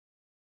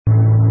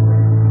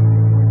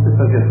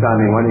just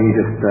standing, why don't you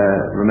just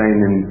remain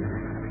in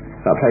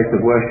that place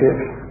of worship?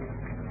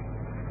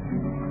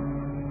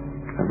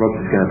 And Rob's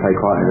just going to play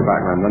quietly in the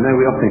background. I know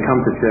we often come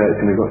to church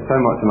and we've got so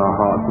much on our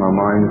hearts and our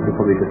minds, we're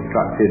probably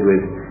distracted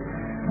with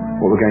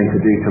what we're going to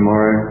do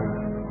tomorrow,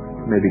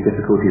 maybe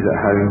difficulties at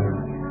home,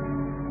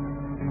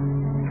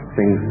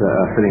 things that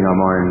are filling our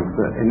minds.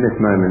 But in this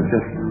moment,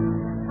 just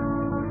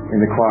in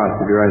the quiet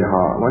of your own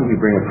heart, why don't you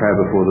bring a prayer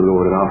before the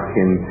Lord and ask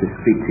Him to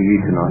speak to you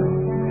tonight,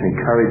 to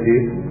encourage you,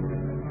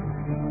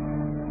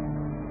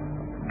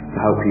 to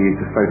help you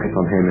to focus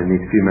on Him in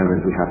these few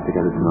moments we have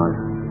together tonight.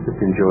 Just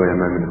enjoy a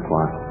moment of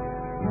quiet.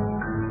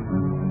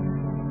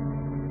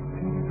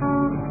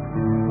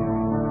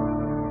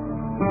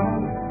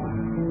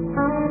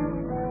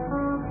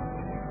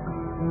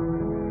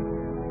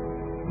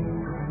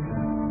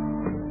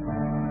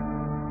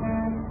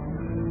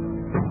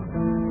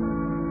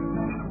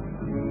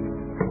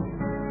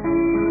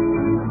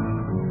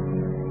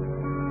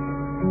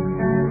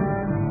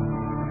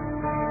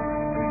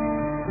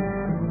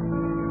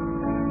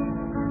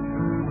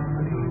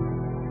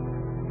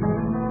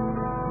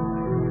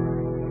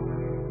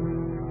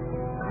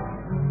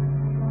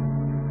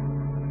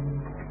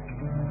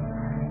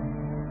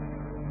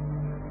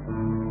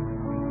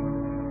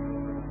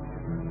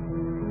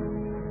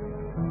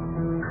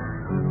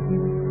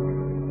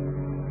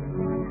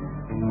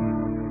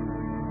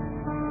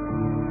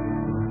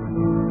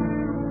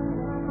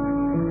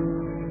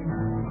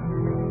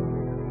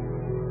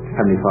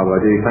 Heavenly Father, I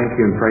do thank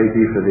you and praise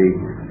you for the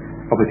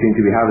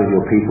opportunity we have as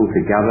your people to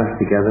gather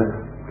together,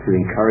 to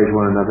encourage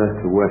one another,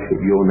 to worship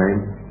your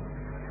name.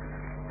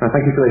 And I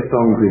thank you for those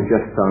songs we've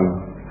just sung.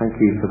 Thank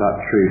you for that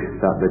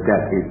truth that the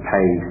debt is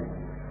paid.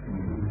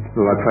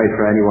 Lord, I pray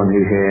for anyone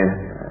who here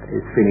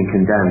is feeling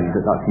condemned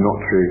that that's not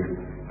true,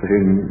 for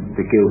whom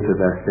the guilt of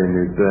their sin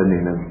is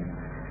burdening them.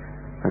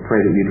 I pray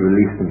that you'd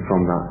release them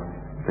from that.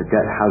 The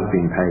debt has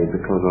been paid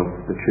because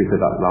of the truth of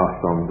that last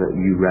song, that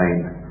you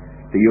reign,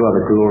 that you are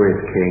the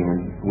glorious King,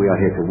 and we are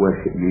here to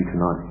worship you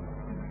tonight.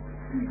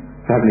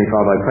 So Heavenly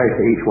Father, I pray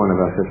for each one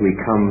of us as we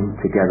come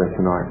together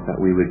tonight, that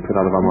we would put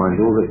out of our minds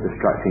all that's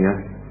distracting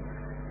us,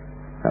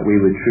 that we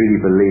would truly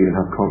believe and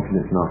have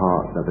confidence in our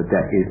hearts that the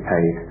debt is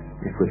paid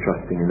if we're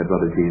trusting in the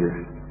blood of Jesus.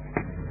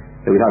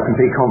 That we'd have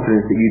complete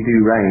confidence that you do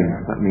reign.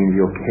 That means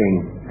you're King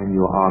and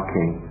you're our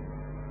King.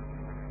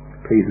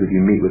 Please would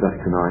you meet with us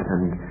tonight,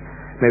 and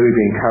may we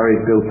be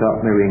encouraged, built up,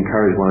 may we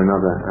encourage one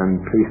another,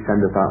 and please send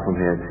us out from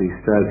here to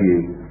serve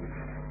you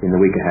in the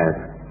week ahead.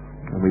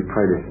 And we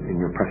pray this in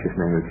your precious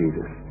name of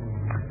Jesus.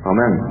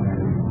 Amen.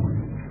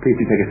 Please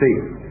do take a seat.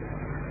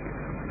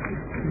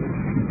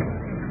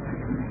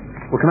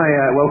 Well, can I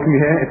welcome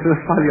you here? It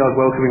feels slightly odd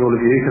welcoming all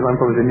of you because I'm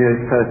probably the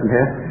newest person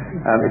here.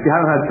 If you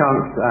haven't had a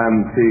chance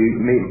to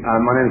meet,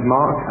 my name is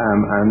Mark,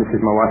 and this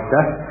is my wife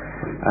Steph.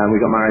 We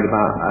got married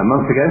about a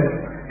month ago.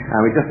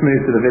 We just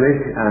moved to the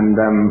village, and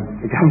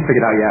if you haven't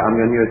figured out yet, I'm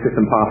your new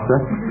assistant pastor.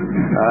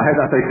 I hope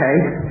that's okay.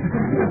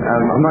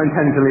 I'm not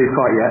intending to leave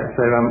quite yet,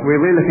 so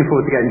we're really looking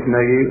forward to getting to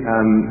know you.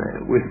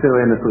 We're still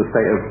in a sort of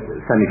state of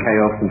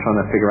semi-chaos and trying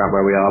to figure out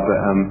where we are, but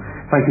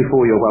thank you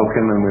for your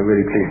welcome, and we're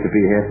really pleased to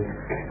be here.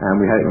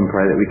 And we hope and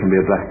pray that we can be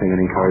a blessing and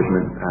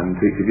encouragement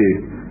to each of you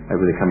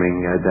over the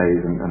coming days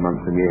and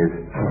months and years.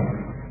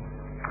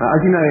 As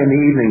you know, in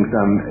the evenings,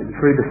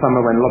 through the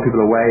summer when a lot of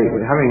people are away,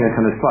 we're having a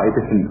kind of slightly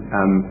different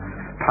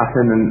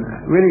pattern, and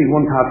really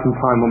want to have some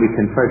time when we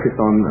can focus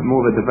on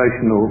more of a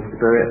devotional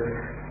spirit,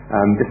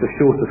 just a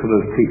shorter sort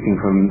of teaching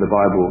from the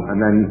Bible, and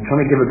then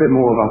trying to give a bit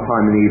more of our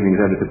time in the evenings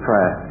over to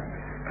prayer.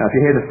 If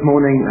you're here this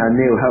morning,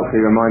 Neil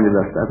helpfully reminded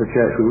us that as a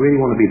church we really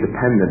want to be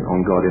dependent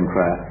on God in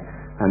prayer,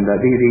 and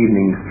these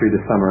evenings through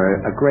the summer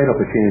are a great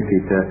opportunity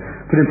to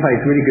put in place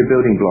really good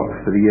building blocks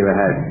for the year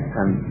ahead,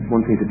 and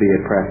wanting to be a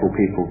prayerful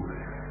people.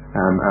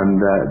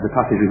 The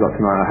passage we've got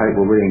tonight, I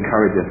hope, will really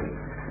encourage us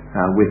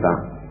with that.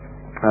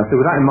 So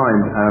with that in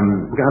mind,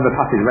 we're going to have a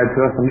passage read to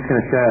us. I'm just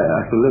going to share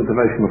a little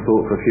devotional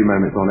thought for a few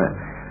moments on it,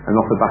 and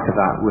off the back of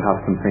that we'll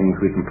have some things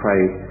we can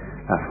pray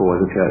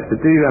for as a church. So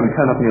do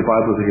turn up in your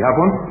Bibles if you have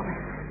one.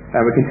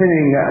 We're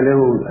continuing a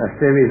little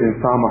series in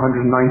Psalm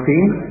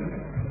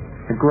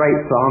 119, a great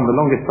psalm, the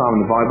longest psalm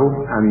in the Bible,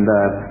 and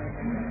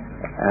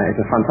it's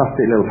a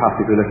fantastic little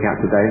passage we're looking at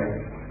today.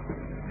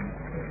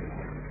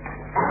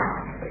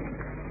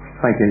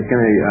 Thank you. It's going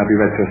to be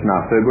read to us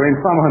now. So we're in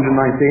Psalm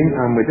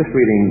 119, and we're just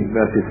reading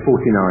verses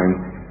 49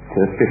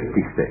 to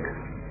 56.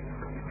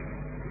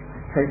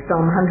 So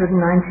Psalm 119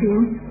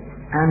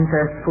 and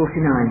verse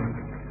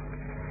 49.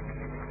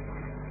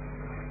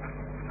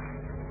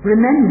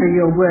 Remember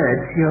your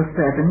words, your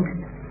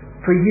servant,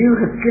 for you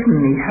have given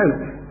me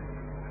hope.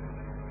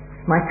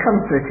 My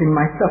comfort in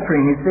my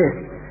suffering is this: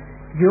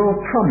 your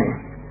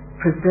promise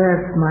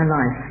preserves my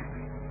life.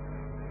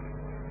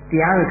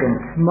 The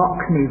arrogant mock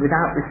me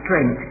without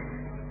restraint,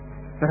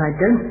 but I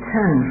don't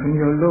turn from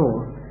your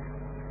law.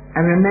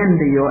 I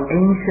remember your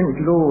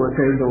ancient laws,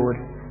 O Lord,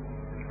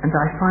 and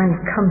I find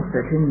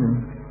comfort in them.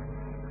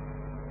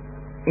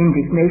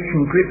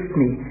 Indignation grips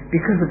me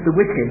because of the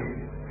wicked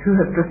who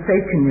have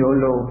forsaken your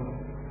law.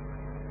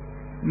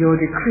 Your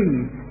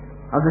decrees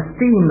are the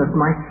theme of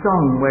my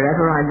song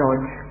wherever I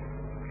lodge.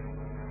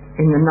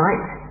 In the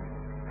night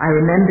I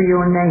remember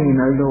your name,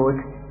 O Lord,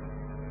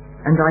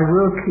 and I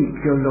will keep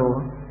your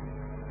law.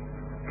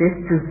 This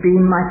has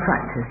been my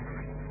practice.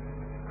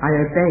 I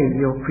obey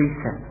your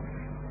precepts.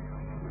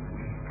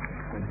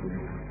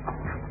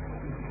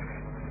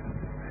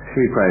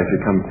 Should we pray as we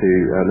come to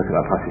look at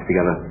that passage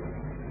together?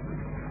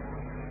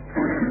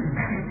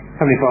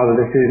 Heavenly Father,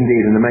 this is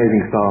indeed an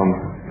amazing psalm,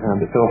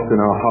 but so often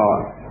our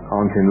hearts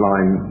aren't in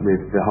line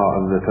with the heart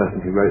of the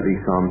person who wrote these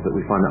psalms that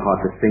we find it hard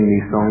to sing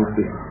these songs,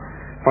 we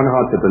find it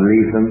hard to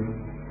believe them,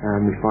 and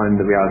we find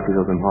the realities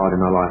of them hard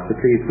in our lives. So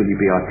please will you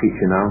be our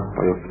teacher now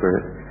by your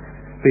Spirit.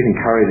 Please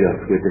encourage us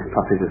with this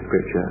passage of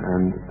Scripture,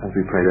 and as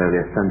we prayed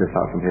earlier, send us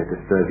out from here to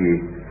serve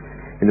you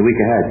in the week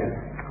ahead.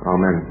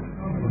 Amen.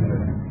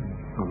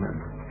 Amen.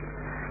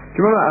 Do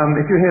you remember,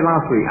 if you were here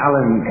last week,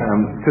 Alan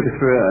took us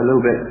through a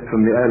little bit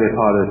from the earlier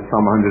part of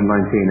Psalm 119,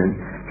 and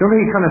do you remember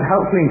he kind of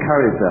helpfully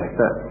encouraged us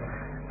that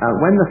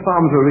when the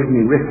Psalms were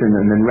originally written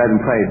and then read and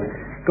prayed,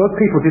 God's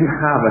people didn't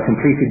have a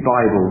completed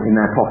Bible in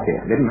their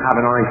pocket. They didn't have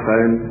an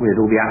iPhone with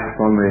all the apps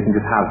on where they can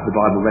just have the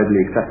Bible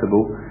readily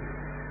accessible.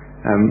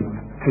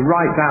 To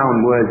write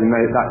down words in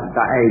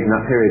that age and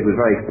that period was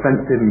very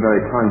expensive and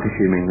very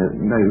time-consuming. There's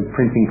no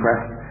printing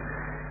press.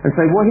 And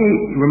so what he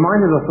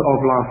reminded us of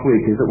last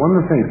week is that one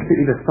of the things,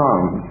 particularly the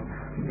Psalms,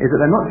 is that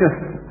they're not just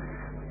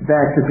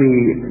there to be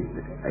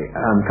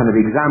kind of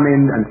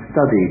examined and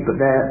studied, but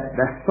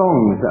they're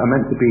songs that are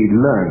meant to be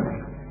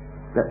learnt.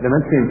 They're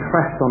meant to be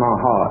impressed on our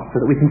hearts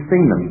so that we can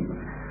sing them.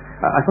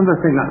 I sometimes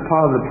think that's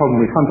part of the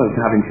problem we sometimes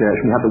can have in church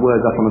when we have the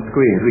words up on the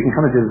screen. We can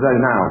kind of just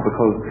zone out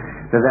because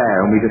they're there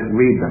and we just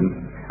read them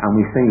and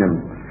we sing them.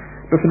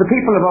 But for the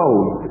people of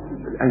old,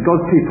 and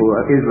God's people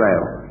of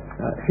Israel,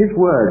 His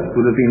words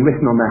would have been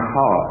written on their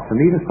hearts, and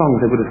these are songs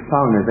they would have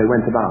sung as they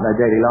went about their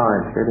daily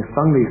lives. They'd have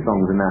sung these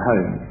songs in their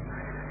homes.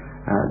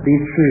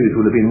 These truths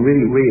would have been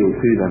really real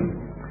to them.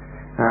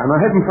 And I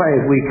hope and pray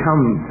as we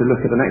come to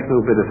look at the next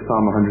little bit of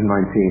Psalm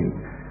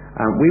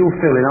 119, we will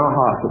feel in our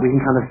hearts that we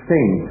can kind of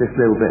sing this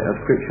little bit of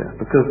Scripture,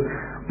 because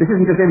this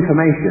isn't just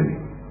information,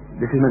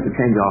 this is meant to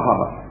change our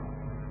hearts.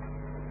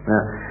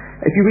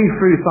 If you read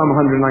through Psalm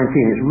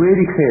 119, it's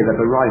really clear that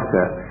the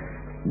writer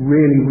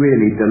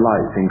really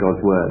delights in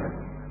God's Word.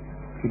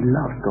 He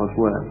loves God's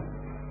Word.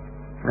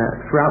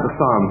 Throughout the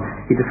Psalm,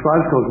 he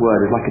describes God's Word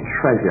as like a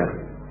treasure,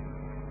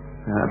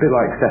 a bit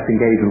like Steph's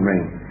engagement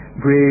ring.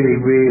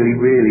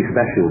 Really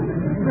special.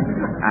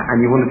 And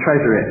you want to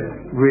treasure it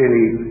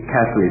really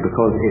carefully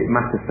because it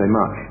matters so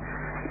much.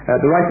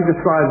 The writer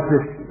describes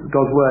this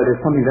God's Word as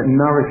something that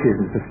nourishes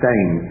and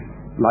sustains,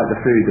 like the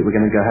food that we're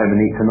going to go home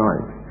and eat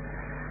tonight.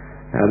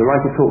 The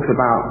writer talks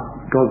about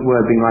God's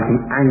Word being like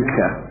an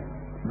anchor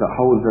that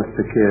holds us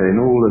secure in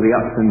all of the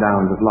ups and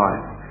downs of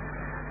life.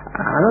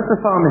 And as the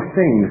psalmist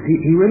sings,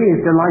 he really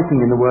is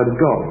delighting in the Word of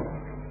God.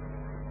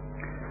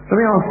 Let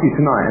me ask you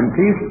tonight, and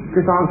please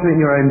just answer it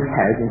in your own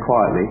head and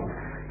quietly.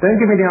 Don't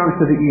give me the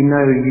answer that you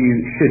know you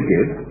should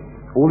give,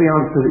 or the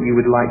answer that you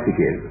would like to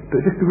give,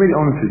 but just to be really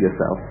honest with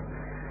yourself.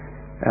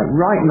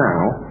 Right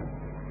now,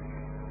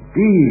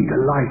 do you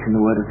delight in the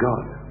Word of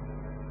God?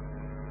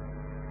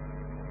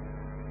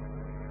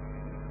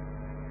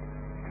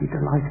 Do you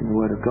delight in the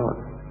Word of God?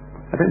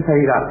 I don't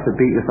say that to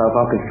beat yourself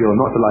up if you're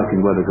not delighting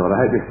in the Word of God.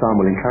 I hope this psalm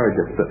will encourage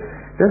us, but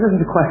there's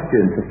a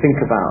question to think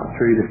about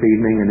through this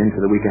evening and into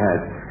the week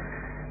ahead.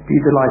 Do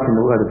you delight in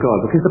the Word of God?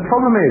 Because the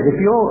problem is, if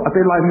you're a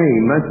bit like me,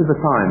 most of the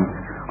time,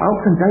 I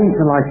often don't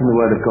delight in the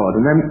Word of God.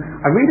 And then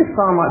I read a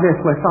psalm like this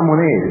where someone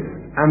is,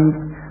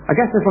 and I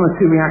guess there's one of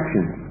two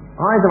reactions.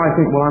 Either I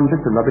think, well, I'm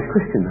just a rubbish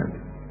Christian then.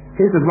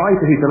 Here's a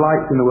writer who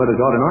delights in the Word of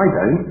God and I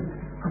don't.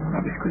 I'm a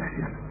rubbish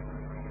Christian.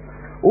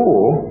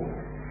 Or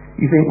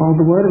you think, well,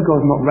 the Word of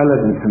God's not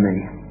relevant to me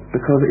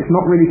because it's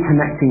not really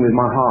connecting with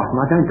my heart, and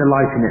I don't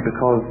delight in it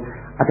because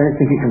I don't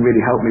think it can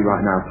really help me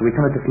right now. So we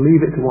kind of just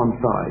leave it to one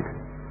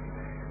side.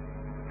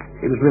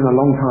 It was written a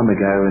long time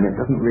ago and it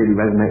doesn't really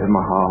resonate with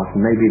my heart,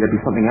 and maybe there'd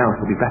be something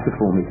else that'd be better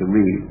for me to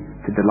read,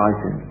 to delight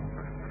in.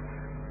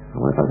 I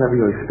wonder if that's ever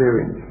your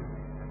experience.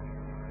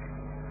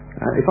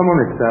 If I'm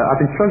honest,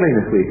 I've been struggling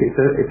this week.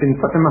 It's been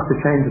such a massive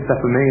change and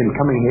stuff for me, and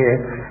coming here,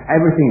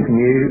 everything's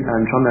new, and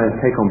trying to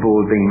take on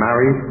board being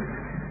married,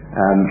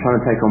 trying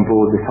to take on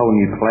board this whole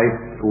new place,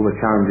 all the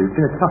challenges. It's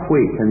been a tough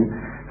week, and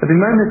there have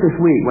been moments this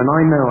week when I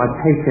know I've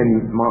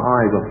taken my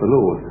eyes off the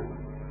Lord.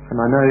 And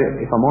I know,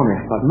 if I'm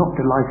honest, I've not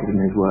delighted in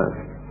His Word.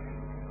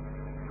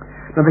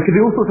 Now, there could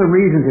be all sorts of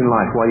reasons in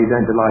life why you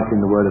don't delight in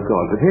the Word of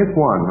God, but here's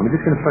one, and we're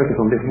just going to focus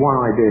on this one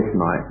idea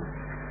tonight.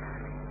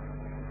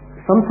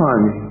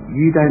 Sometimes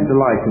you don't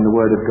delight in the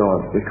Word of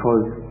God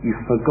because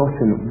you've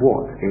forgotten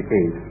what it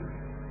is.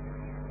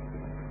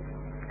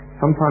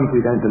 Sometimes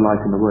we don't delight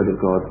in the Word of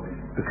God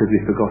because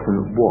we've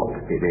forgotten what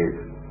it is.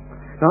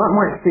 Now that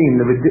might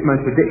seem the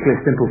most ridiculous,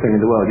 simple thing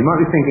in the world. You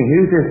might be thinking,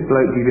 who's this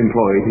bloke you've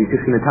employed who's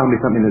just going to tell me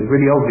something that's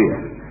really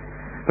obvious?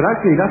 But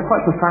actually that's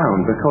quite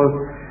profound, because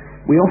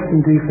we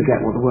often do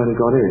forget what the Word of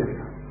God is.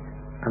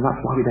 And that's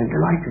why we don't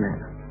delight in it.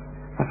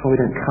 That's why we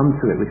don't come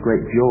to it with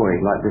great joy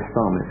like this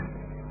psalmist.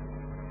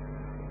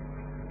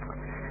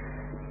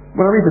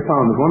 When I read the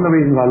Psalms, one of the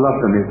reasons I love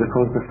them is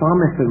because the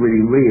psalmists are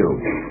really real.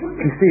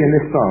 You see in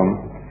this psalm,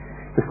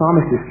 the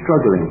psalmist is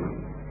struggling.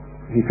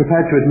 He's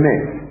prepared to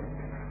admit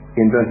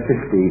in verse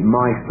 50,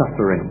 my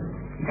suffering.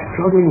 He's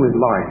struggling with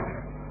life.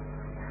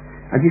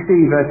 And you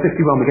see, verse 51,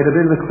 we get a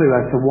bit of a clue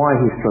as to why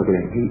he's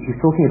struggling.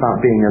 He's talking about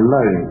being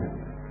alone.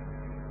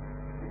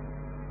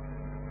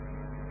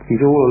 He's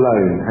all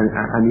alone,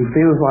 and he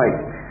feels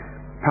like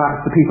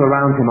perhaps the people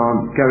around him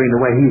aren't going the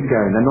way he's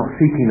going. They're not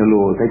seeking the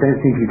Lord. They don't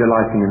seem to be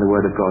delighting in the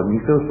Word of God, and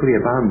he feels pretty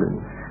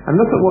abandoned.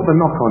 And look at what the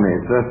knock-on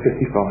is, verse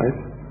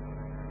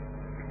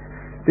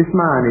 55. This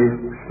man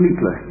is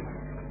sleepless.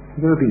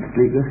 Have you ever been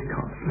sleepless? You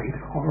can't sleep.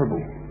 It's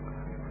horrible.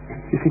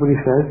 Do you see what he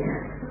says?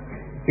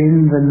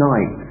 In the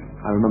night,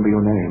 I remember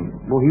your name.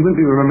 Well, he wouldn't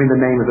be remembering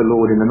the name of the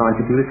Lord in the night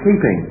if he was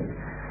sleeping.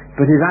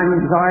 But his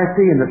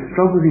anxiety and the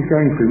struggles he's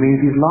going through means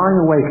he's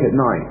lying awake at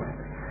night.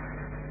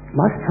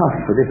 Life's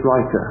tough for this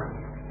writer.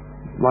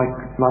 Life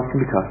can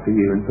be tough for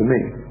you and for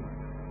me.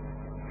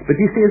 But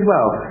you see as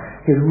well,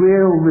 his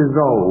real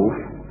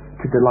resolve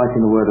to delight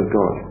in the Word of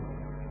God.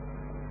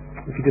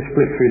 If you just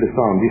flip through the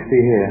Psalms, you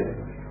see here,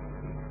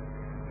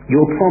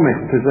 your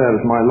promise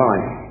preserves my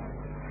life.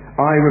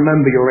 I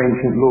remember your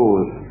ancient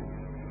laws.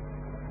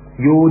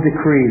 Your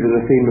decrees are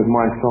the theme of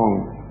my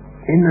song.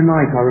 In the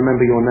night I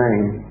remember your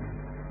name.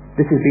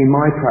 This has been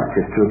my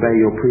practice to obey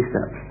your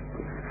precepts.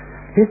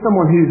 Here's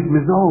someone who's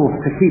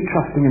resolved to keep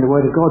trusting in the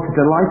Word of God, to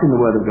delight in the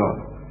Word of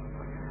God.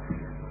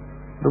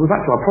 But we're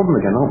back to our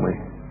problem again, aren't we?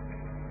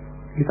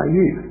 Is that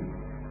you?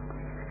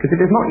 Because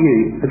if it's not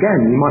you,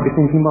 again, you might be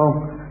thinking,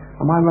 well,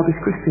 am I a rubbish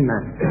Christian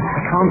then?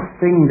 I can't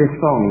sing this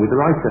song with the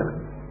writer.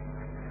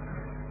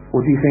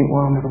 Or do you think,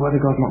 well, the Word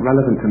of God's not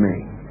relevant to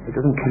me. It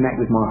doesn't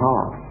connect with my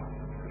heart.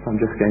 So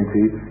I'm just going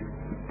to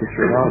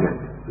disregard it.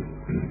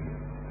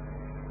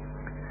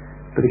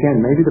 But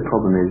again, maybe the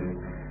problem is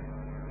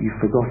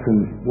you've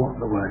forgotten what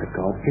the Word of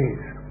God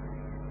is.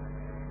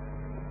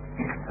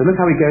 So look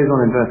how he goes on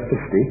in verse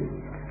 50.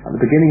 At the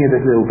beginning of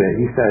this little bit,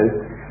 he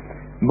says,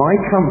 my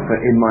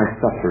comfort in my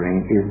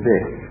suffering is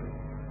this.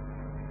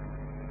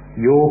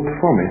 Your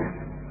promise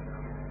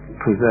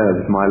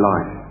preserves my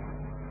life.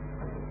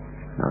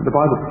 Now, the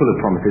Bible's full of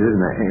promises,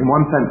 isn't it? In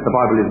one sense, the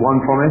Bible is one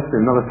promise.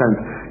 In another sense,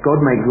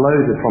 God makes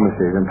loads of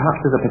promises. And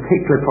perhaps there's a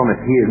particular promise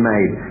he has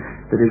made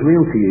that is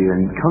real to you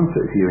and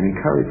comforts you and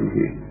encourages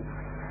you.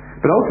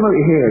 But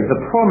ultimately here,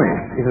 the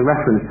promise is a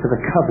reference to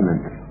the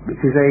covenant, which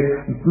is a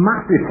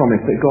massive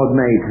promise that God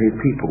made to his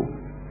people.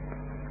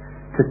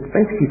 To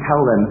basically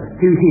tell them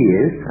who he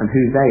is and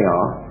who they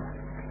are,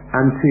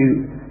 and to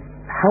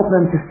help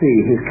them to see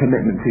his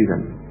commitment to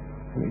them.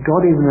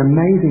 God is an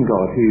amazing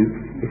God who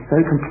is so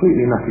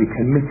completely and utterly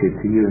committed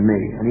to you and me,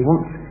 and he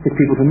wants his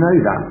people to know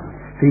that.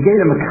 So he gave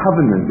them a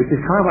covenant, which is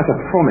kind of like a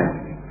promise,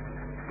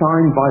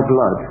 signed by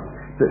blood,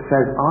 that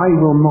says, I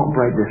will not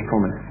break this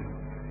promise,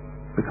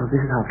 because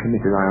this is how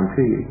committed I am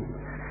to you.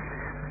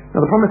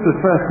 Now the promise was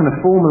first kind of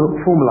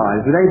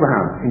formalised with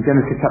Abraham in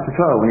Genesis chapter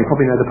 12, and you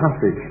probably know the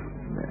passage.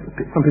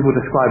 Some people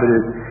describe it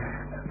as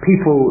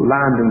people,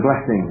 land and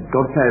blessing.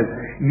 God says,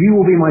 you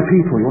will be my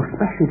people, you're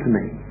special to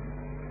me,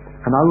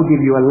 and I will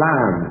give you a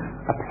land,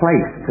 a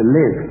place to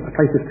live, a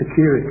place of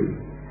security,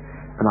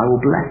 and I will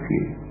bless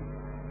you.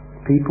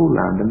 People,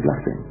 land and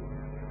blessing.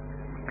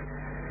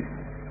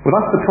 Well,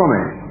 that's the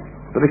promise.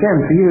 But again,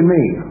 for you and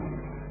me,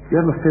 do you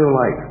ever feel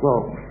like,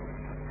 well,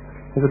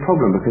 there's a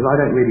problem because I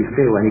don't really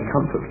feel any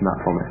comfort from that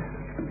promise.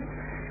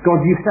 God,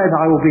 you said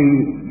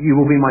you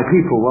will be my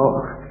people.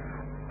 Well,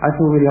 I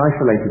feel really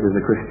isolated as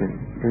a Christian.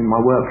 In my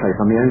workplace,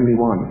 I'm the only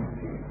one.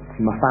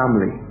 In my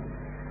family,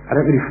 I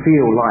don't really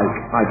feel like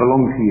I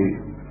belong to you.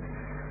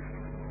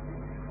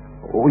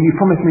 Or you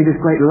promised me this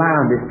great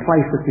land, this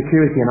place of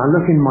security, and I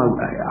look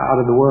out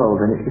of the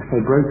world and it's just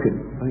so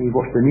broken. And you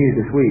watch the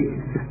news this week,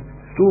 it's just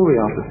story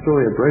after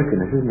story of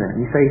brokenness, isn't it? And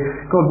you say,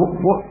 God,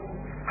 what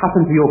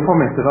happened to your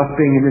promise of us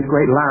being in this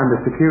great land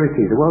of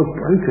security? The world's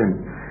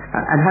broken.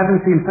 And heaven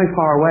seems so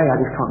far away, I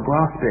just can't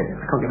grasp it.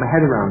 I can't get my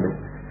head around it.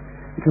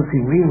 It doesn't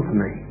seem real to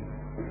me.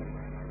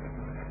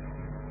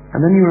 And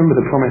then you remember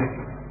the promise,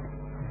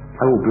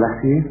 I will bless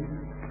you.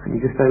 And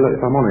you just say, look,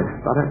 if I'm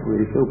honest, I don't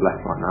really feel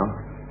blessed right now.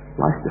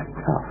 Life's just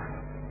tough.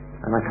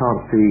 And I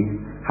can't see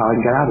how I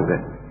can get out of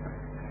it.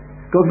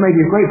 God's made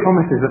these great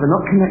promises, but they're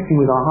not connecting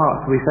with our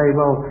hearts. So we say,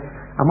 well,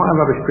 am I a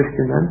rubbish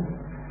Christian then?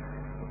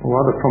 Or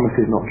are the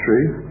promises not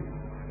true?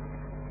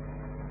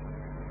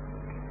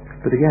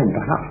 But again,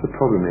 perhaps the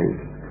problem is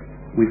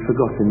we've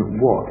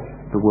forgotten what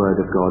the Word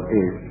of God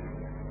is.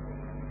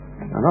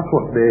 And that's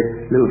what the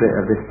little bit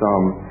of this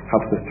psalm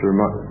helps us to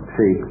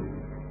see.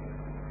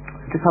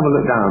 Just have a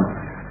look down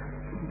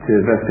to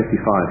verse 55,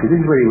 because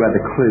this is really where the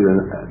clue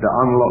that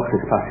unlocks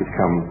this passage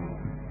comes.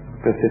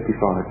 Verse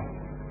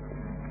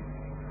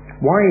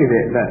 55. Why is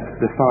it that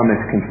the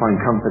psalmist can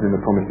find comfort in the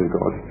promise of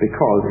God?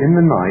 Because in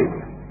the night,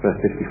 verse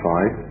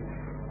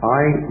 55,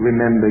 I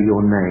remember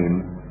your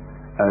name,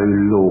 O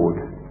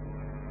Lord.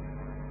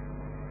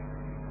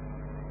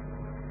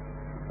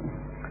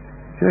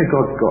 Do you know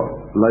God's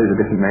got loads of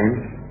different names?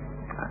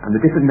 And the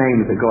different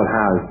names that God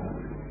has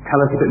tell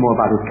us a bit more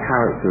about his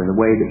character and the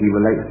way that he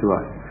relates to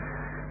us.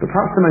 But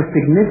perhaps the most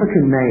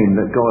significant name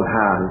that God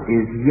has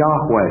is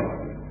Yahweh.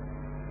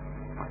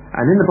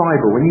 And in the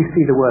Bible, when you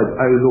see the word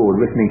O Lord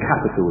written in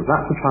capitals,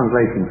 that's a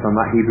translation from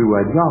that Hebrew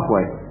word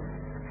Yahweh.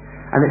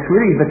 And it's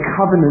really the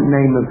covenant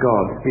name of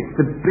God. It's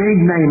the big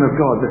name of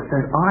God that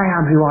says, I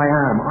am who I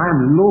am. I am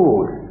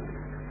Lord.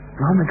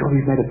 And I'm the God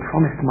who's made a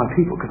promise to my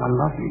people because I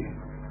love you.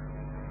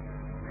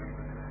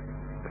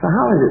 So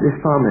how is it this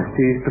psalmist,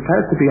 who's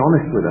prepared to be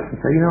honest with us and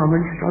say, I'm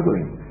really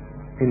struggling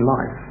in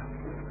life,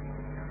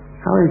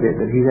 how is it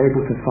that he's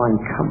able to find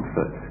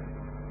comfort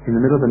in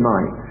the middle of the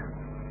night?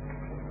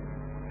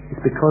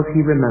 It's because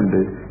he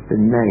remembered the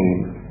name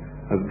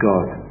of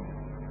God.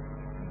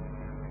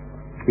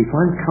 He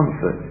finds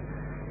comfort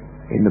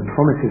in the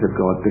promises of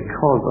God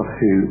because of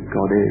who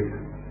God is.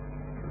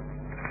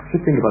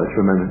 Just think about this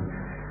for a moment.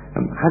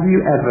 Have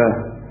you ever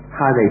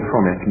had a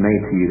promise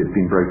made to you that's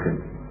been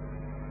broken?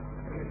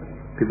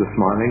 People are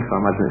smiling, so I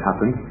imagine it's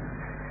happened.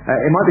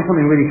 It might be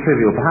something really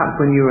trivial. Perhaps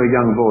when you were a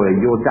young boy,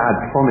 your dad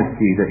promised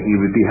you that he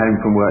would be home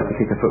from work to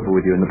kick a football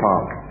with you in the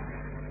park.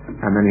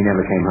 And then he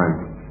never came home.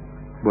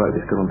 Work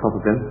just got on top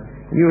of him.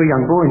 And you were a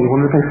young boy and you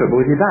wanted to play football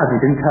with your dad. He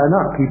didn't turn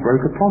up. He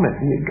broke a promise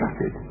and you're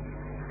gutted.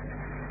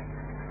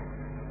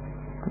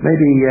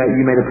 Maybe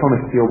you made a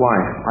promise to your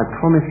wife. I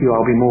promise you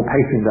I'll be more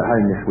patient at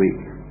home this week.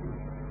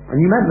 And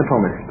you meant the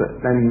promise, but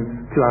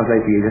then 2 hours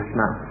later you just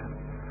snapped.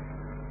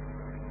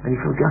 And you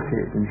feel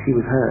gutted and she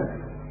was hurt.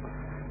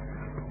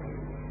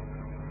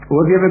 Or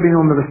have you ever been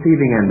on the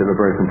receiving end of a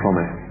broken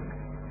promise?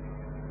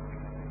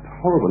 It's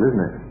horrible,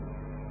 isn't it?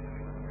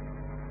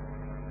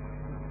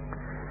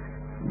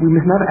 We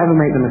must never ever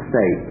make the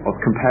mistake of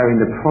comparing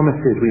the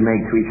promises we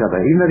make to each other,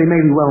 even though they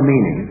may be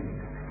well-meaning,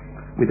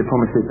 with the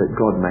promises that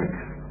God makes.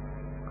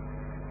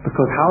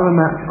 Because however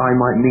much I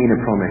might mean a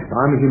promise,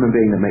 I'm a human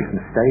being that makes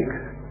mistakes.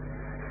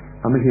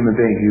 I'm a human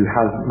being who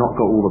has not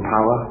got all the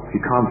power, who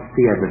can't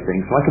see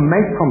everything. So I can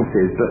make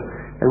promises, but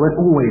they won't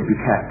always be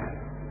kept.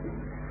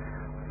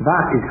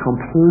 That is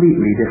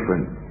completely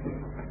different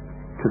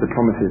to the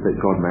promises that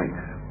God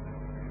makes.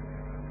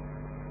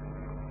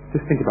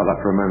 Just think about that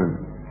for a moment.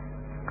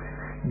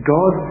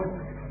 God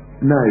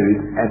knows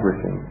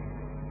everything.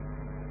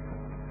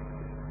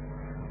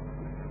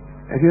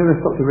 Have you ever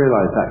stopped to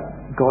realise that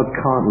God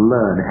can't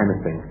learn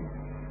anything?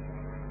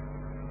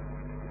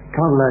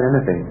 Can't learn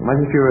anything.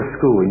 Imagine if you're at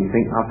school and you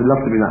think, I'd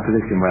love to be in that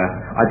position where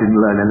I didn't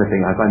learn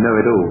anything, as I know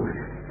it all.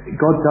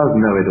 God does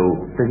know it all.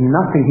 There's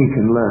nothing he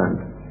can learn.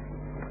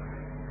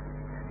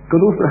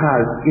 God also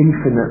has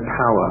infinite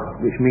power,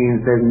 which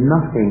means there's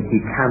nothing he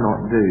cannot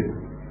do.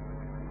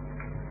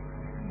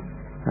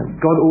 And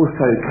God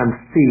also can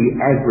see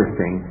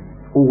everything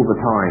all the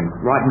time,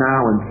 right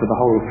now and for the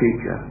whole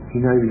future. He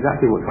knows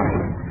exactly what's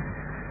happening.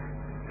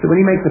 So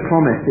when he makes a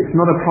promise, it's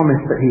not a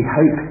promise that he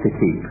hopes to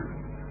keep.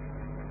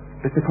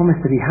 It's a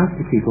promise that he has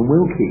to keep and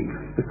will keep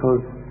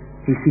because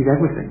he sees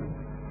everything.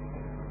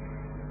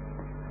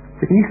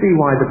 So can you see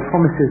why the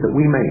promises that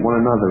we make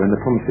one another and the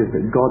promises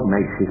that God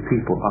makes his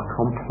people are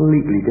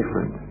completely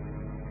different?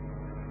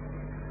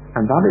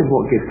 And that is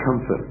what gives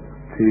comfort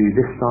to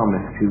this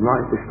psalmist who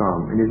writes this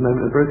psalm in his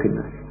moment of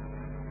brokenness.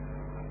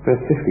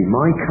 Verse 50,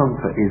 my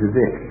comfort is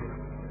this: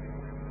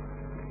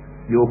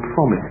 your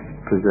promise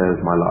preserves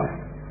my life.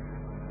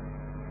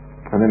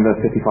 And then verse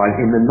 55,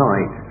 in the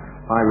night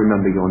I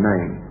remember your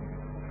name.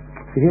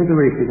 So here's a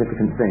really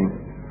significant thing.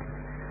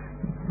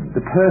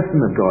 The person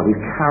of God,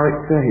 his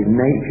character, his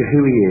nature,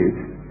 who he is,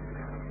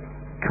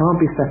 can't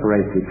be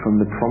separated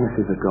from the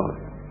promises of God.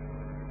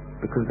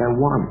 Because they're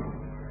one.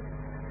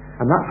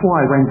 And that's why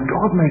when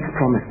God makes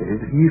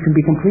promises, you can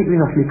be completely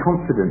and utterly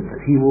confident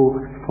that he will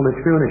follow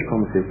through on his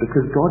promises,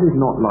 because God is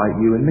not like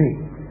you and me.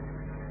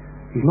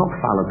 He's not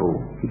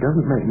fallible. He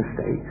doesn't make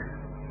mistakes.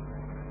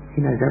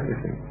 He knows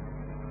everything.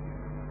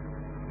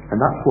 And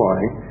that's why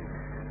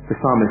the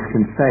psalmist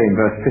can say in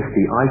verse 50,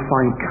 I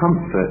find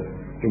comfort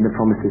in the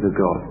promises of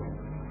God.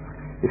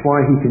 It's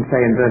why he can say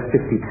in verse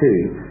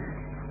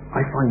 52,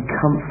 I find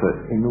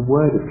comfort in the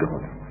word of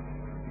God.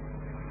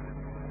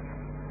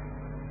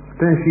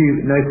 I don't know if you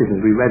noticed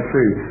as we read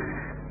through,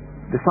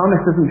 the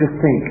psalmist doesn't just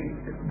think,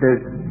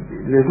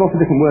 there's lots of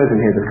different words in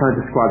here that kind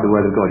of describe the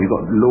word of God. You've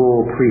got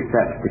law,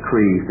 precepts,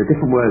 decrees. They're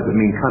different words that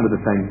mean kind of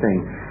the same thing.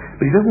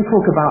 But he doesn't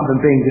talk about them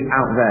being just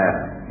out there.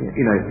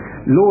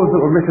 Laws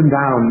that were written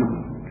down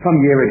some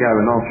year ago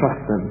and I'll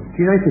trust them. Do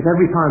you notice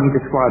every time he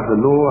describes a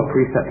law, a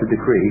precept, a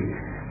decree,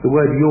 the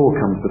word your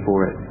comes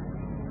before it?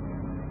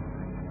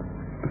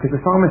 Because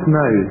the psalmist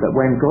knows that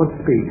when God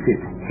speaks,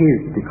 it's his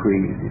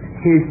decrees, it's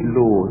his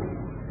laws,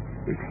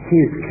 it's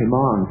his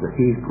commands that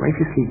he's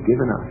graciously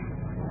given us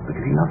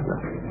because he loves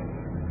us.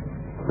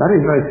 That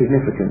is very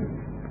significant,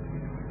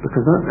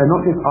 because they're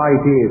not just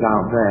ideas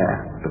out there,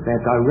 but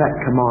they're direct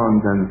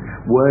commands and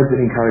words of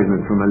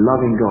encouragement from a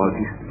loving God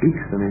who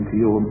speaks them into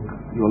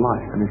your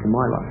life and into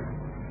my life.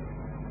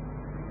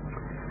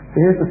 So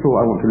here's the thought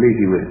I want to leave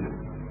you with.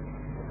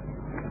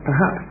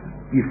 Perhaps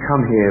you've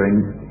come here and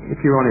if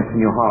you're honest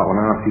in your heart when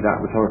I ask you that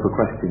rhetorical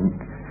question,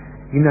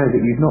 you know that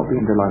you've not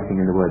been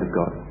delighting in the Word of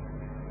God.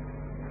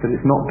 That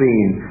it's not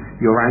been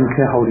your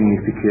anchor holding you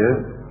secure.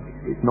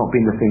 It's not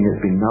been the thing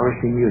that's been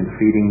nourishing you and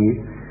feeding you.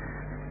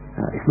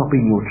 It's not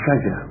been your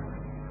treasure,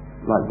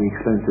 like the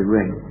expensive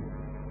ring.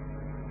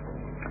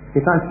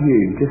 If that's you,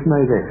 just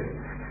know this.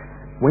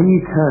 When you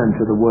turn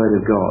to the Word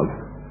of God,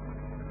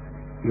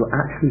 you're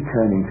actually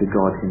turning to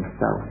God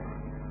Himself.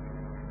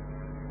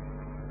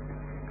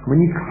 When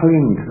you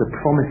cling to the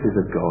promises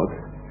of God,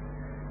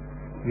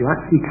 you're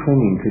actually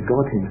clinging to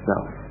God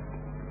Himself.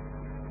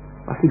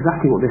 That's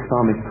exactly what this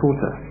psalmist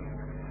taught us.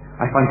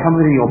 I find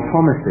comfort in your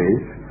promises,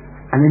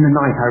 and in the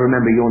night I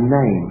remember your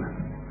name.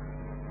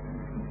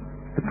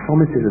 The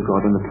promises of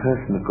God and the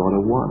person of God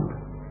are one.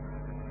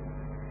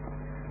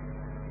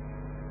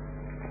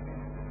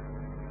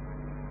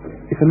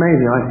 It's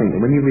amazing, I think,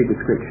 that when you read the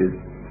Scriptures,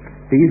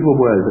 these were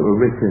words that were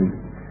written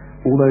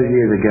all those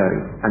years ago,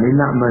 and in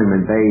that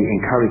moment they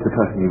encouraged the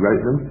person who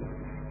wrote them,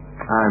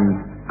 and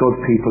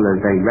God's people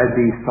as they read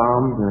these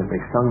psalms and as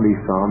they sung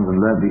these psalms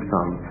and learnt these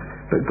psalms.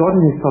 But God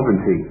in His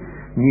sovereignty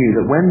knew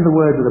that when the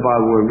words of the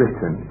Bible were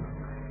written,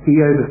 He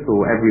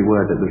oversaw every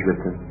word that was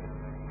written.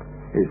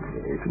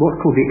 It's what's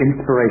called the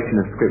inspiration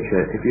of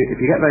Scripture. If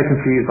you get very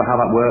confused by how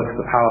that works,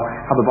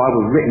 how the Bible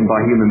is written by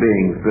human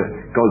beings, but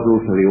God's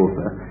also the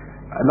author,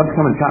 I'd love to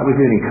come and chat with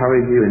you and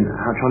encourage you and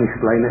try and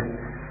explain it.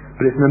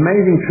 But it's an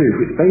amazing truth,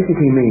 which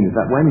basically means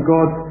that when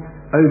God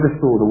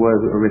oversaw the words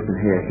that were written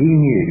here, He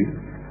knew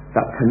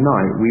that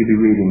tonight we'd be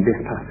reading this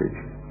passage.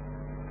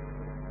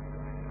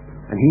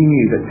 And He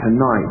knew that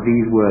tonight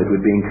these words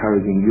would be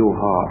encouraging your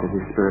heart as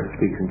His Spirit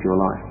speaks into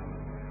your life.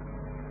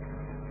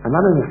 And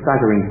that is a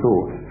staggering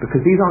thought,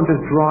 because these aren't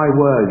just dry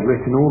words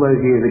written all those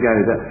years ago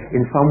that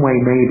in some way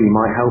maybe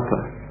might help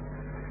us.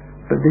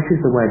 But this is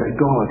the way that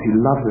God,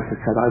 who loves us, has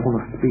said, I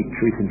want to speak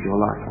truth into your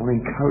life. I want to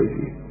encourage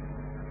you.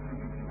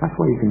 That's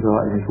why you can go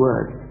out in His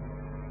Word.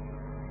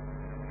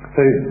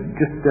 So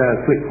just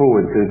flick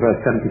forward to verse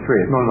 73.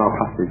 It's not in our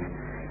passage.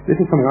 This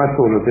is something I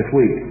thought of this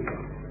week.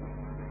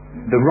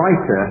 The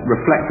writer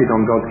reflected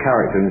on God's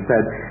character and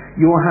said,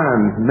 your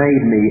hands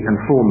made me and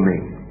formed me.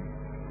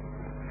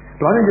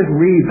 But I don't just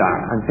read that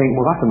and think,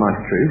 well, that's a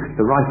nice truth.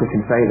 The writer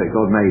can say that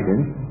God made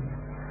him.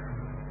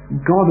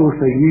 God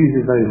also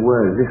uses those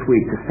words this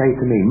week to say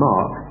to me,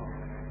 Mark,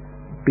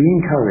 be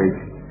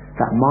encouraged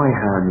that my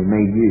hand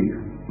made you,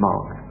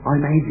 Mark. I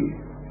made you.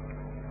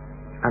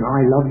 And I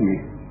love you.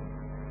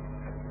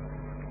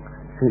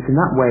 And it's in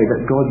that way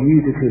that God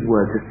uses His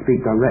word to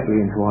speak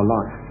directly into our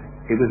life.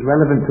 It was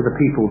relevant to the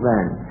people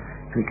then,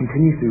 and it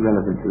continues to be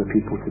relevant to the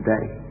people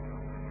today.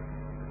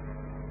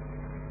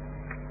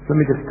 Let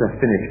me just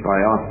finish by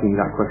asking you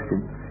that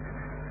question.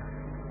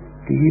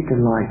 Do you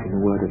delight in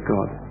the Word of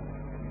God?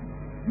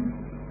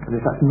 And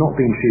if that's not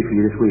been true for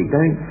you this week,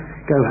 don't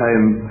go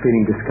home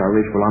feeling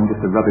discouraged, well, I'm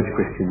just a rubbish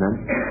Christian then.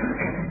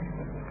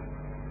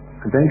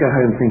 And don't go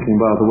home thinking,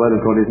 well, the Word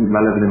of God isn't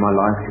relevant in my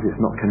life because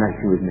it's not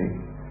connecting with me.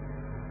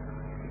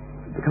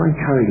 But can I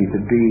encourage you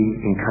to be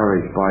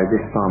encouraged by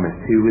this psalmist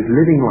who was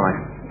living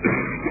life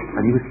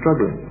and he was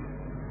struggling.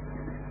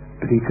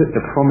 But he took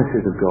the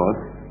promises of God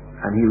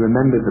and he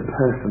remembered the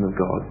person of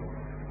God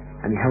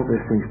and he held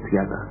those things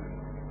together.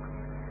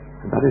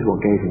 And that is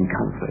what gave him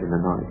comfort in the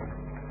night.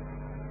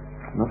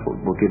 And that's what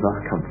will give us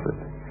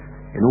comfort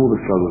in all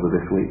the struggles of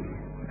this week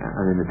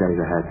and in the days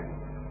ahead.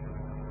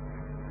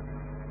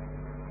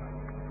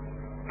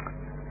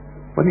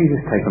 Why don't you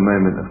just take a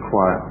moment of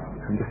quiet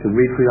and just to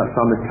read through that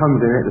psalm. There's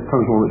tons in it, there's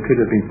probably more that could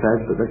have been said,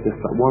 but there's just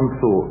that one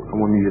thought I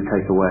want you to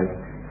take away.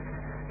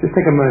 Just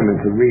take a moment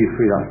to read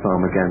through that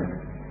psalm again.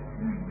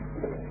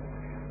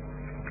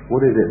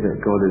 What is it that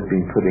God has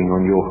been putting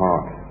on your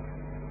heart?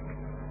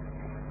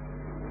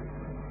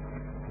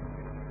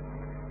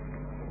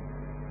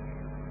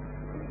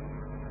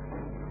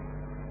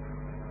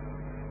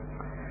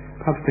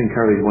 Perhaps to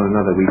encourage one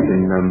another, we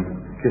can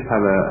just have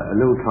a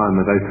little time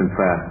of open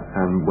prayer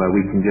where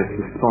we can just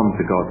respond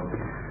to God.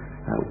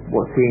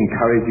 What's He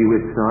encouraged you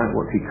with tonight?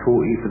 What's He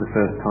taught you for the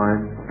first time?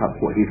 Perhaps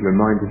what He's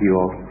reminded you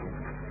of.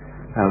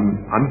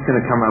 I'm just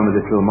going to come around with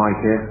this little mic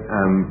here.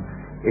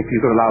 If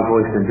you've got a loud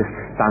voice, then just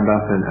stand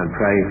up and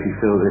pray. If you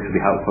feel this would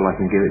be helpful, I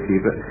can give it to you.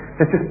 But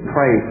let's just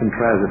pray some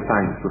prayers of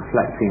thanks,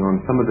 reflecting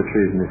on some of the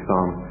truths in this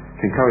psalm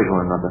to encourage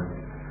one another.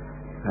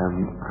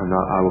 And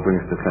I will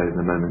bring us to a close in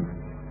a moment.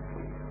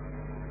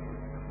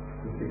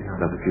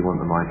 If you want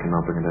the mic, and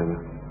I'll bring it over.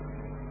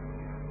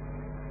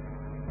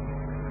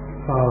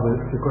 Father,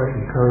 it's a great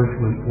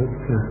encouragement that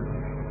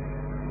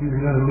you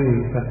know me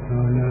better than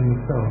I know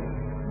myself.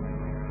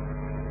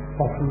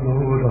 Often,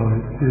 Lord, I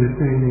do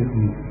things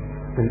and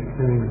think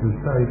things and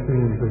say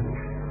things that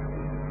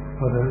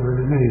I don't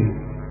really mean.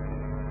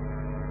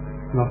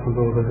 And often,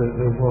 Lord, I don't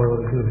know why I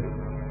do it.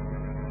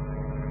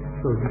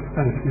 So just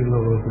thank you,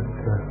 Lord,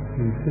 that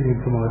you see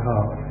into my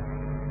heart.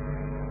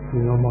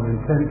 You know my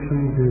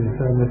intentions, you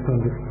so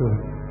misunderstood.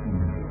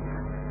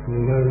 And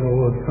you know,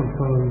 Lord,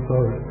 sometimes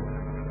I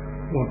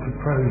want to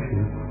praise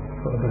you,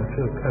 but I don't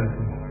feel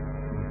capable.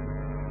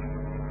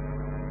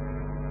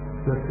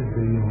 Blessed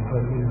be your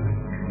holy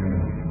name.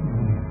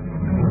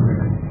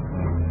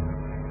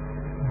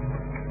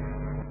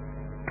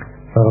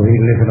 Father, we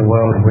live in a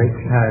world which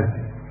has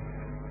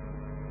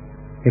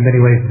in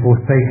many ways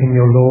forsaken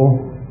your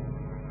law,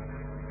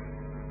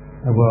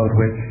 a world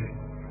which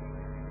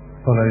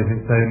follows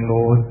its own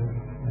laws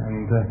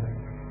and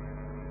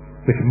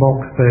which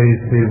mocks those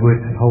who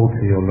would hold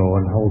to your law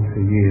and hold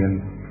to you.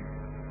 And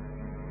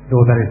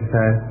Lord, that is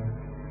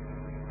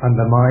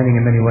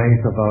undermining in many ways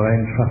of our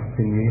own trust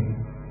in you.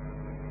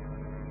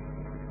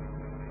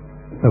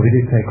 So we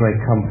do take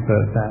great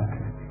comfort that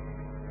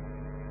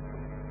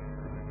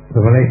the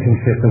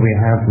relationship that we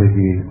have with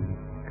you,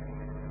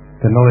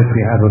 the knowledge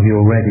we have of you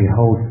already,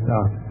 holds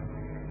us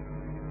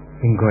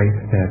in great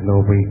stead.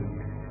 Lord, we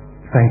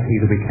thank you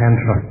that we can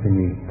trust in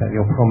you, that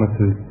your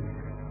promises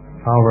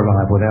are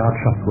reliable, they are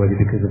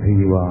trustworthy because of who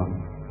you are.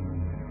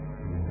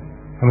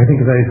 And we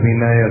think of those we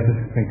know. I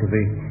just think of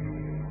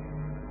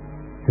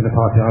the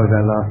party I was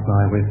at last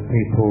night with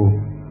people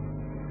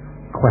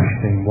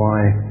questioning why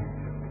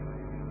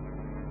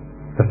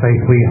the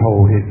faith we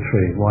hold is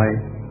true,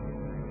 why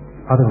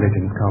other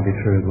religions can't be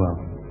true as well.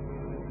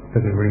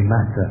 Does it really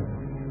matter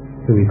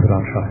who we put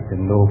our trust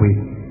in? Lord, we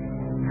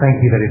thank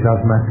you that it does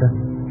matter,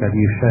 that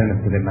you've shown us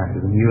that it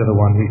matters, and you are the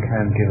one who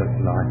can give us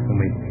life, and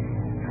we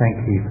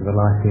thank you for the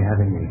life we have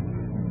in you.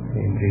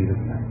 In Jesus'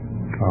 name.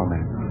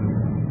 Amen.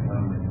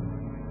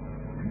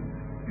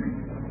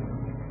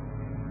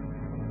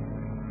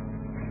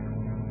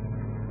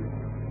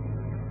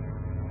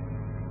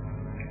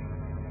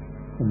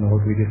 And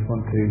Lord, we just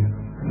want to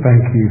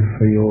thank you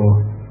for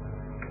your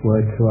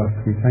word to us.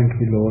 We thank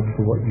you, Lord,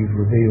 for what you've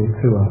revealed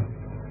to us,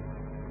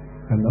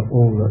 and that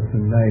all that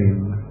the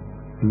name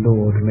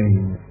Lord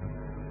means.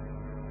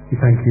 We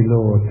thank you,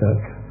 Lord, that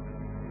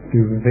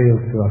you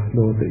reveal to us,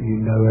 Lord, that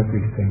you know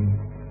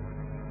everything,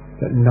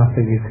 that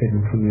nothing is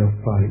hidden from your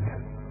sight,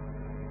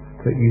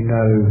 that you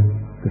know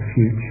the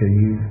future,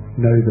 you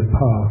know the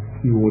past,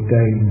 you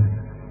ordain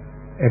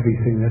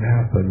everything that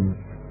happens.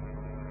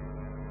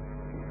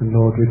 And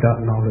Lord, with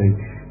that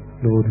knowledge,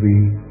 Lord,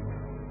 we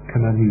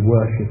can only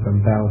worship and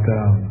bow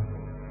down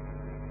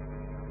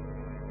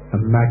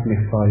and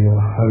magnify your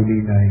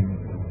holy name.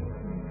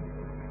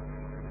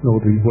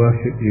 Lord, we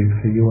worship you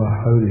for you are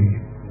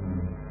holy.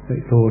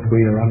 That, Lord,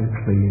 we are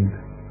unclean.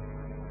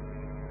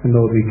 And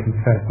Lord, we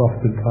confess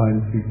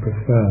oftentimes we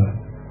prefer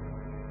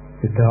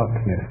the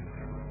darkness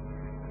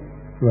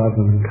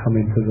rather than come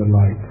into the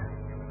light.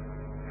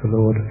 For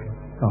Lord,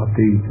 our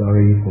deeds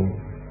are evil.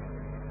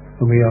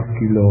 And we ask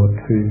you, Lord,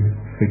 to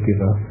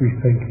forgive us. We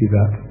thank you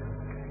that,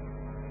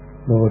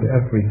 Lord,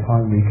 every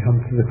time we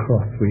come to the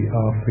cross we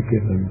are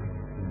forgiven.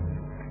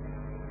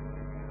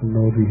 And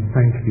Lord, we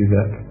thank you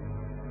that,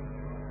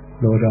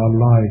 Lord, our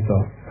lives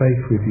are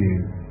safe with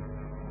you,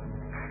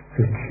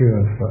 secure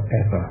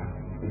forever.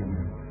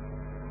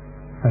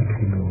 Thank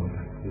you, Lord.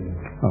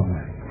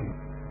 Amen.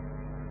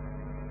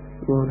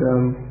 Lord,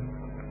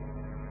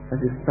 I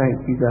just thank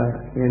you that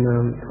in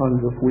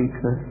times of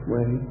weakness,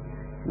 when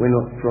we're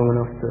not strong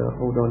enough to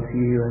hold on to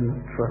you and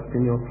trust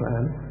in your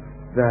plan,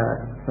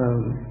 that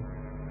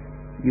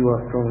you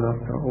are strong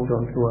enough to hold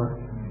on to us,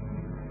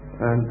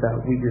 and that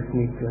we just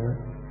need to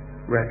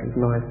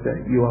recognize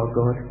that you are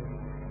God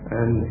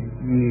and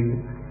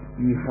you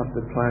have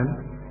the plan,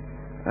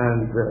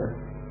 and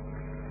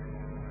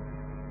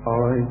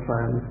our own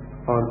plans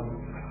aren't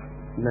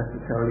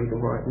necessarily the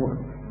right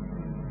ones,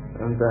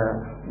 and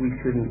that we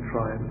shouldn't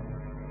try and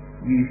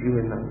use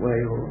you in that way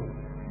or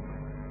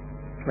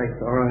place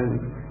our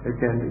own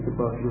agendas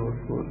above yours,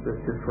 Lord, but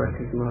just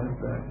recognize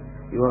that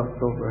you are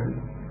sovereign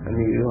and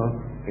that you are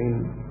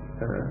in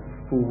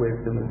full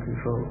wisdom and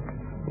control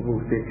of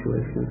all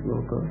situations,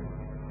 Lord God.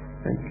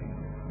 Thank you.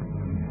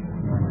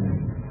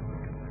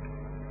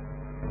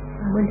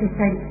 I want to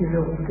thank you,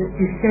 Lord, that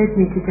you showed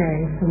me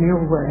today from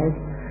your word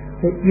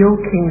that your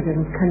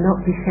kingdom cannot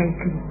be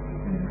shaken.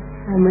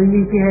 And when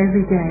we hear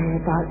every day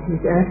about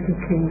these earthly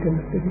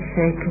kingdoms that are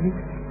shaken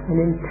and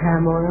in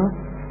turmoil,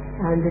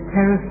 and the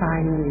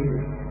terrifying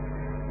news,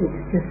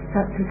 it's just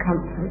such a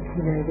comfort to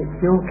know that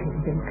your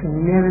kingdom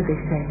can never be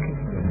shaken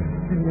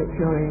and that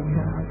you're in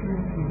charge.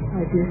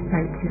 I do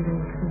thank you,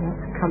 Lord, for that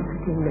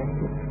comforting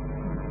message.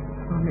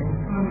 Amen.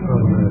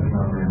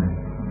 Amen.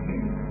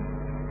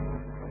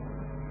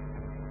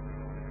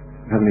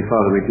 Heavenly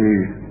Father, we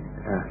do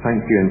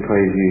thank you and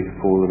praise you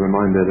for the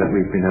reminder that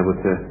we've been able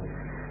to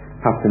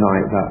have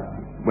tonight, that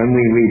when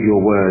we read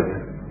your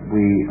word,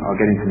 we are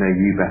getting to know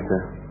you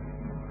better.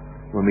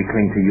 When we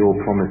cling to your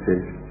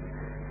promises,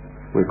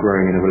 we're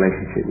growing in a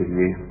relationship with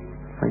you.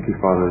 Thank you,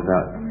 Father,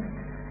 that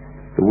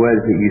the words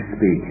that you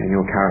speak and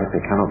your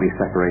character cannot be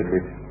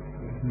separated.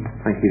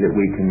 Thank you that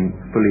we can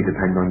fully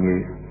depend on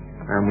you.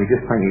 And we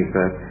just thank you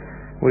for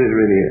what is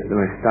really the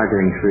most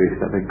staggering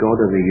truth, that the God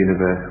of the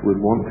universe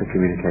would want to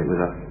communicate with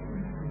us,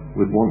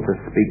 would want to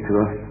speak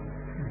to us.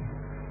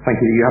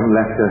 Thank you that you haven't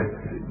left us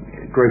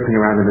groping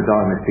around in the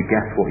darkness to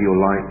guess what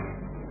you're like.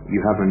 You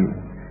haven't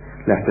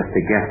left us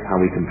to guess how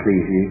we can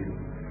please you,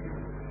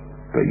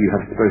 but you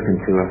have spoken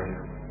to us.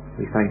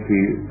 We thank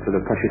you for the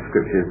precious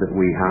scriptures that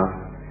we have,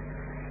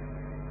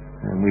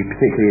 And we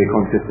particularly are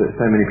conscious that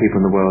so many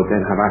people in the world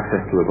don't have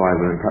access to a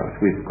Bible, and perhaps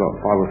we've got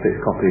 5 or 6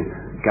 copies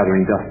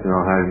gathering dust in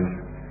our homes.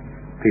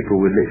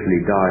 People would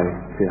literally die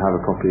to have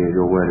a copy of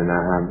your word in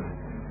their hands.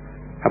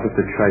 Help us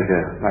to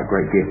treasure that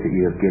great gift that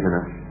you have given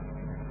us.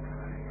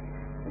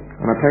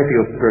 And I pray for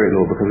your Spirit,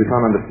 Lord, because we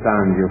can't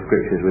understand your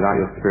scriptures without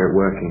your Spirit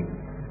working.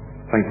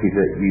 Thank you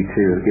that you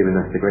too have given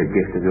us the great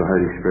gift of your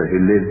Holy Spirit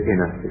who lives in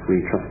us if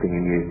we're trusting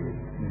in you.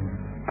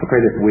 I pray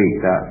this week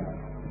that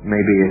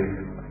maybe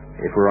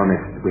if we're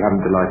honest, we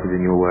haven't delighted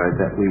in your word,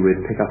 that we would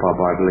pick up our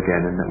Bible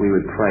again and that we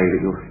would pray that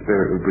your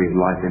Spirit would breathe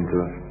life into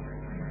us,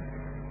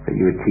 that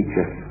you would teach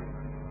us.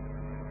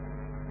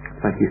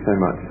 Thank you so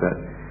much that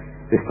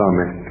this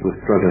psalmist was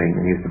struggling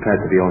and he was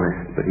prepared to be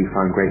honest, but he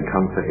found great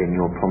comfort in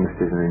your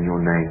promises and in your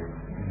name.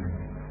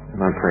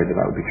 And I pray that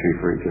that would be true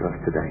for each of us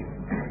today.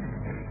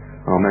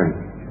 Amen.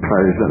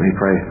 Close, let me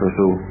pray for us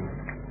all.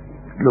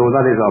 Lord,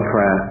 that is our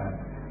prayer,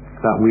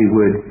 that we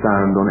would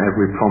stand on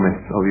every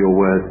promise of your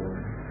word.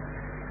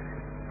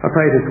 I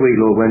pray this week,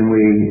 Lord, when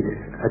we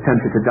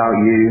attempted to doubt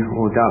you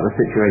or doubt the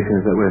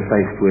situations that we're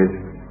faced with,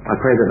 I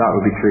pray that that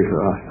would be true for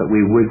us, that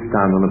we would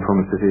stand on the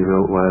promises of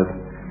your word,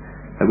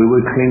 that we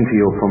would cling to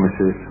your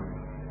promises,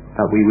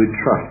 that we would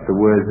trust the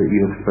words that you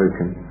have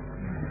spoken.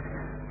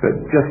 But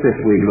just this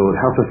week, Lord,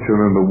 help us to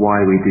remember why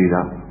we do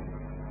that.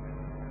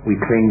 We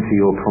cling to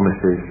your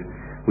promises,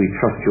 we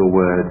trust your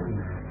word,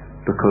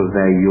 because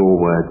they're your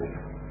words,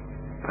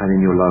 and in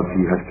your love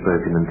you have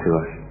spoken them to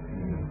us.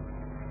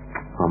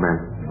 Amen.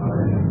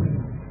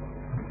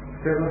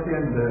 So that's the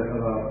end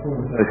of our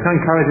formal So can I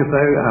encourage us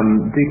though,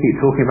 do keep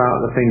talking about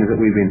the things that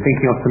we've been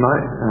thinking of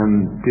tonight.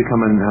 Do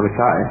come and have a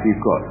chat if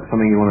you've got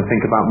something you want to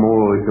think about more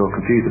or if you're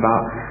confused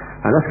about.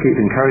 Let's keep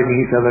encouraging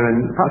each other,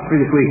 and perhaps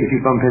through this week if you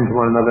bump into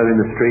one another in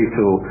the street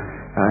or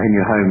in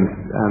your homes,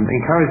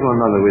 encourage one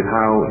another with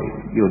how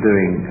you're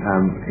doing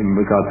in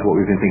regard to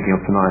what we've been thinking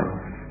of tonight.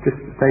 Just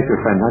say to a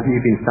friend, have you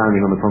been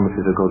standing on the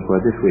promises of God's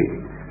word this week?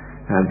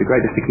 It'd be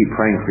great just to keep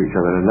praying for each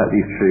other and let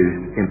these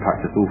truths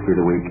impact us all through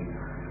the week.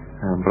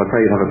 But I pray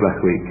you have a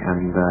blessed week,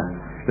 and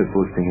look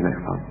forward to seeing you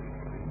next time.